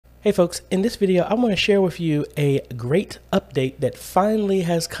Hey folks, in this video, I want to share with you a great update that finally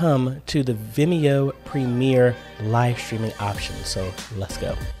has come to the Vimeo Premiere live streaming option. So let's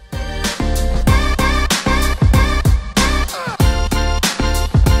go.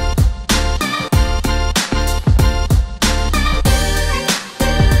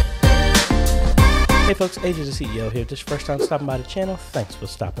 Hey folks, AJaytheCEO here. If this is your first time stopping by the channel, thanks for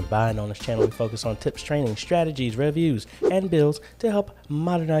stopping by. And on this channel, we focus on tips, training, strategies, reviews, and builds to help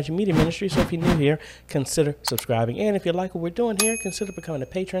modernize your media ministry. So if you're new here, consider subscribing. And if you like what we're doing here, consider becoming a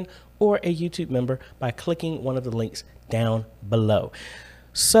patron or a YouTube member by clicking one of the links down below.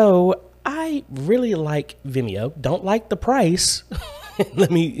 So I really like Vimeo. Don't like the price.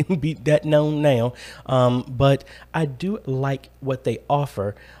 Let me be that known now. But I do like what they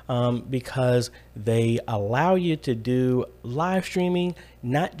offer because they allow you to do live streaming,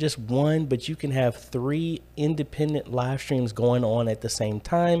 not just one, but you can have 3 independent live streams going on at the same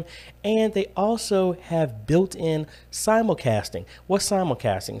time. And they also have built-in simulcasting. What's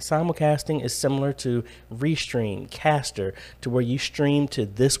simulcasting? Simulcasting is similar to Restream, Caster, to where you stream to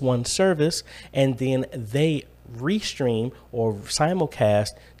this one service and then they restream or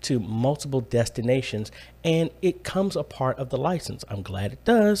simulcast to multiple destinations, and it comes a part of the license. I'm glad it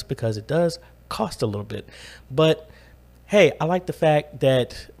does because it does cost a little bit, but hey, I like the fact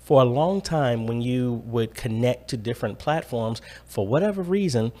that for a long time when you would connect to different platforms, for whatever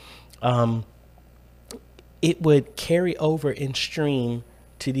reason, it would carry over and stream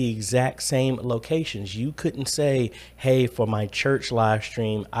to the exact same locations. You couldn't say, hey, for my church live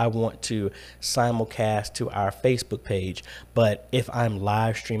stream, I want to simulcast to our Facebook page. But if I'm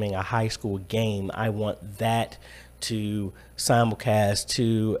live streaming a high school game, I want that to simulcast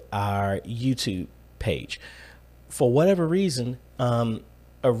to our YouTube page. For whatever reason,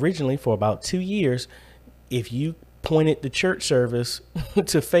 originally for about 2 years, if you pointed the church service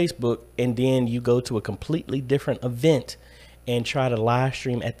to Facebook and then you go to a completely different event and try to live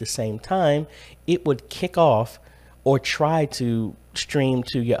stream at the same time, it would kick off or try to stream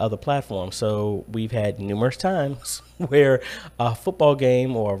to your other platform. So we've had numerous times where a football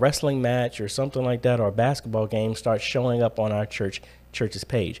game or a wrestling match or something like that, or a basketball game starts showing up on our church's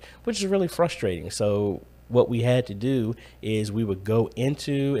page, which is really frustrating. So what we had to do is we would go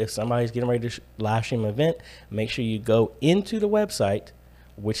into, if somebody's getting ready to live stream an event, make sure you go into the website,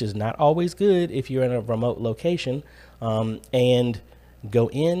 which is not always good if you're in a remote location, and go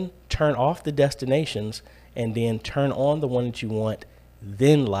in, turn off the destinations, and then turn on the one that you want,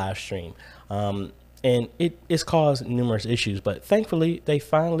 then live stream. And it's caused numerous issues, but thankfully they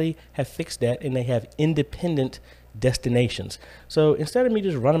finally have fixed that and they have independent destinations. So instead of me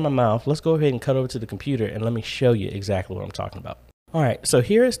just running my mouth, let's go ahead and cut over to the computer and let me show you exactly what I'm talking about. All right, so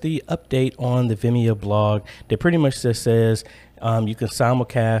here's the update on the Vimeo blog that pretty much just says you can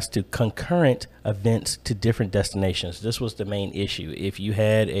simulcast to concurrent events to different destinations. This was the main issue. If you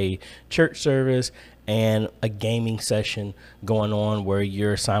had a church service and a gaming session going on where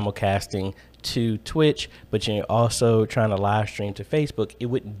you're simulcasting to Twitch, but you're also trying to live stream to Facebook, it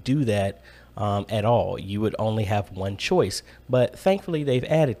wouldn't do that at all. You would only have one choice. But thankfully, they've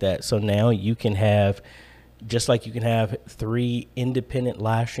added that. So now you can have, just like you can have 3 independent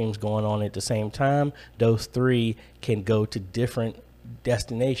live streams going on at the same time, those 3 can go to different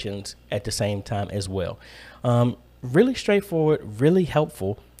destinations at the same time as well. Really straightforward, really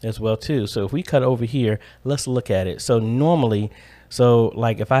helpful as well too. So if we cut over here, let's look at it. So normally, so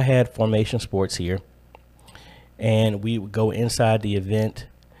like if I had Formation Sports here and we would go inside the event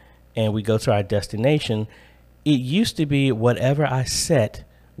and we go to our destination, it used to be whatever I set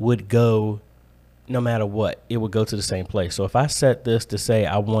would go no matter what, it would go to the same place. So if I set this to say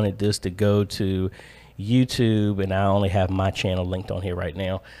I wanted this to go to YouTube and I only have my channel linked on here right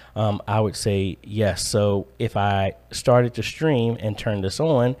now, I would say yes. So if I started to stream and turn this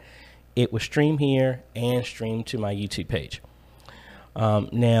on, it would stream here and stream to my YouTube page.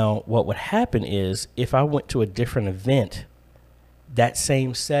 Now what would happen is if I went to a different event, that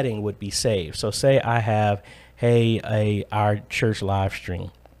same setting would be saved. So say I have, hey, our church live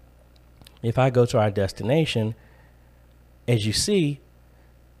stream. If I go to our destination, as you see,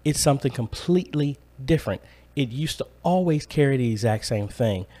 it's something completely different. It used to always carry the exact same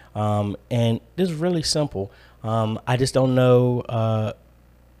thing. And this is really simple. I just don't know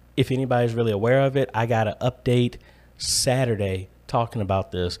if anybody's really aware of it. I got an update Saturday talking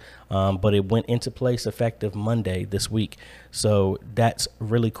about this, but it went into place effective Monday this week. So that's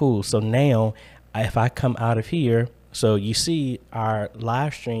really cool. So now if I come out of here, so you see our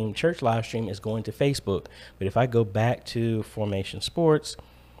live stream, church live stream is going to Facebook. But if I go back to Formation Sports,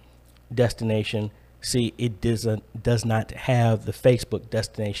 destination, See, it does not have the Facebook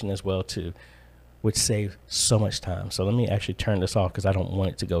destination as well too, which saves so much time. So let me actually turn this off because I don't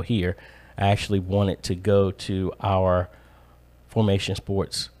want it to go here. I actually want it to go to our Formation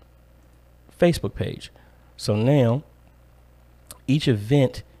Sports Facebook page. So now each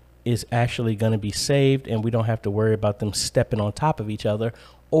event is actually going to be saved, and we don't have to worry about them stepping on top of each other,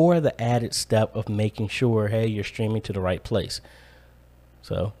 or the added step of making sure, hey, you're streaming to the right place.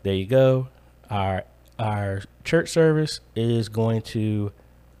 So there you go. Our church service is going to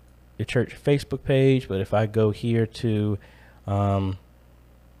the church Facebook page, but if I go here to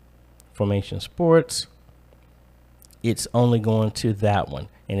Formation Sports, it's only going to that one,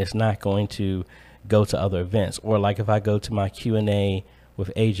 and it's not going to go to other events. Or like if I go to my Q&A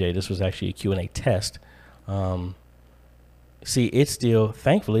with AJ, this was actually a Q&A test. See, it's still,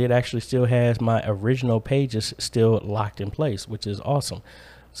 thankfully, it actually still has my original pages still locked in place, which is awesome.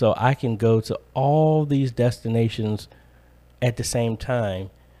 So I can go to all these destinations at the same time,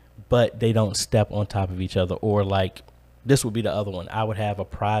 but they don't step on top of each other. Or like this would be the other one. I would have a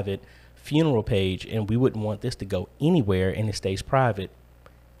private funeral page, and we wouldn't want this to go anywhere, and it stays private,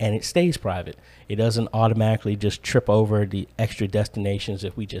 and it stays private. It doesn't automatically just trip over the extra destinations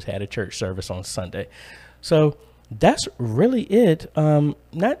if we just had a church service on Sunday. So that's really it.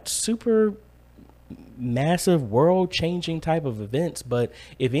 Not super massive world changing type of events, but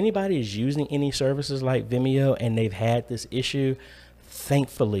if anybody is using any services like Vimeo and they've had this issue,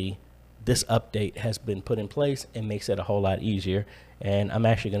 thankfully this update has been put in place and makes it a whole lot easier. And I'm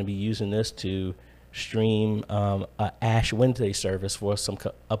actually going to be using this to stream a Ash Wednesday service for some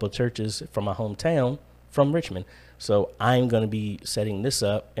couple churches from my hometown from Richmond. So I'm going to be setting this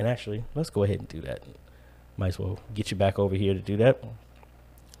up, and actually let's go ahead and do that. Might as well get you back over here to do that.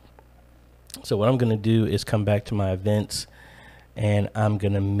 So what I'm going to do is come back to my events, and I'm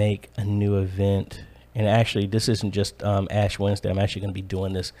going to make a new event. And actually, this isn't just Ash Wednesday. I'm actually going to be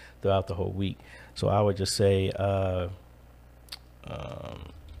doing this throughout the whole week. So I would just say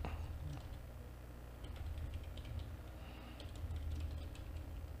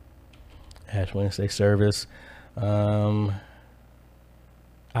Ash Wednesday service. I'll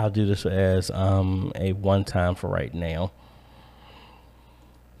do this as a one-time for right now.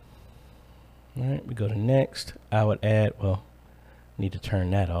 All right, we go to next. I would add, well, need to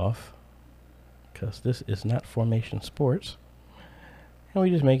turn that off because this is not Formation Sports. And we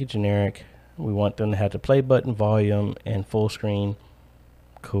just make it generic. We want them to have the play button, volume, and full screen.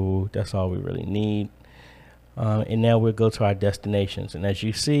 Cool, that's all we really need. And now we'll go to our destinations. And as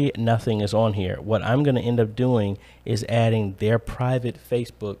you see, nothing is on here. What I'm going to end up doing is adding their private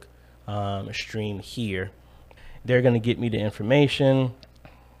Facebook stream here. They're going to get me the information,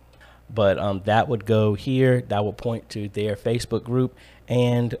 but that would go here. That will point to their Facebook group,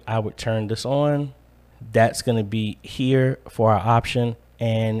 and I would turn this on. That's going to be here for our option.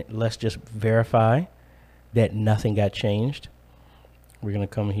 And let's just verify that nothing got changed. We're going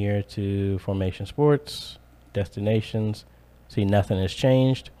to come here to Formation Sports, destinations. See, nothing has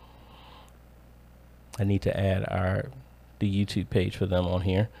changed. I need to add the YouTube page for them on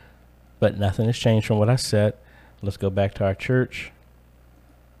here, but nothing has changed from what I set. Let's go back to our church.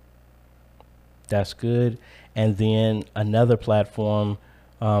 That's good. And then another platform,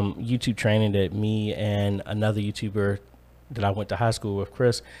 YouTube training that me and another YouTuber that I went to high school with,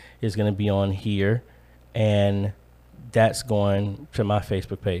 Chris, is going to be on here, and that's going to my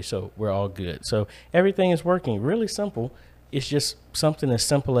Facebook page. So we're all good. So everything is working really simple. It's just something as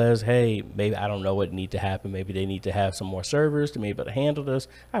simple as, hey, maybe I don't know what needs to happen. Maybe they need to have some more servers to be able to handle this.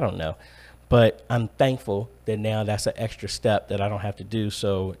 I don't know. But I'm thankful that now that's an extra step that I don't have to do.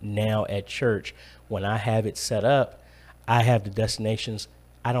 So now at church, when I have it set up, I have the destinations.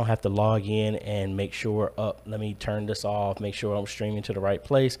 I don't have to log in and make sure, let me turn this off, make sure I'm streaming to the right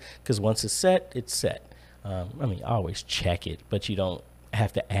place. Because once it's set, it's set. I mean, I always check it, but you don't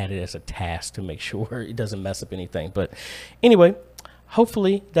have to add it as a task to make sure it doesn't mess up anything. But anyway,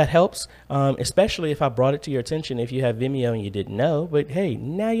 hopefully that helps, especially if I brought it to your attention if you have Vimeo and you didn't know. But hey,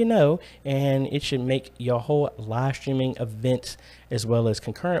 now you know, and it should make your whole live streaming events as well as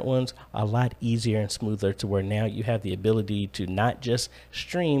concurrent ones a lot easier and smoother, to where now you have the ability to not just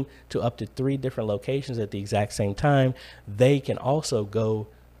stream to up to 3 different locations at the exact same time. They can also go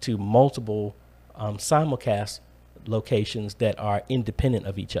to multiple simulcast locations that are independent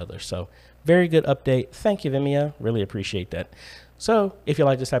of each other. So very good update. Thank you, Vimeo. Really appreciate that. So if you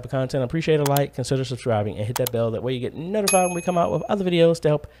like this type of content, I appreciate a like, consider subscribing, and hit that bell. That way you get notified when we come out with other videos to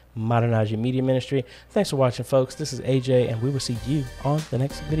help modernize your media ministry. Thanks for watching, folks. This is AJ, and we will see you on the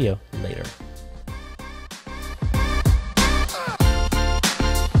next video. Later.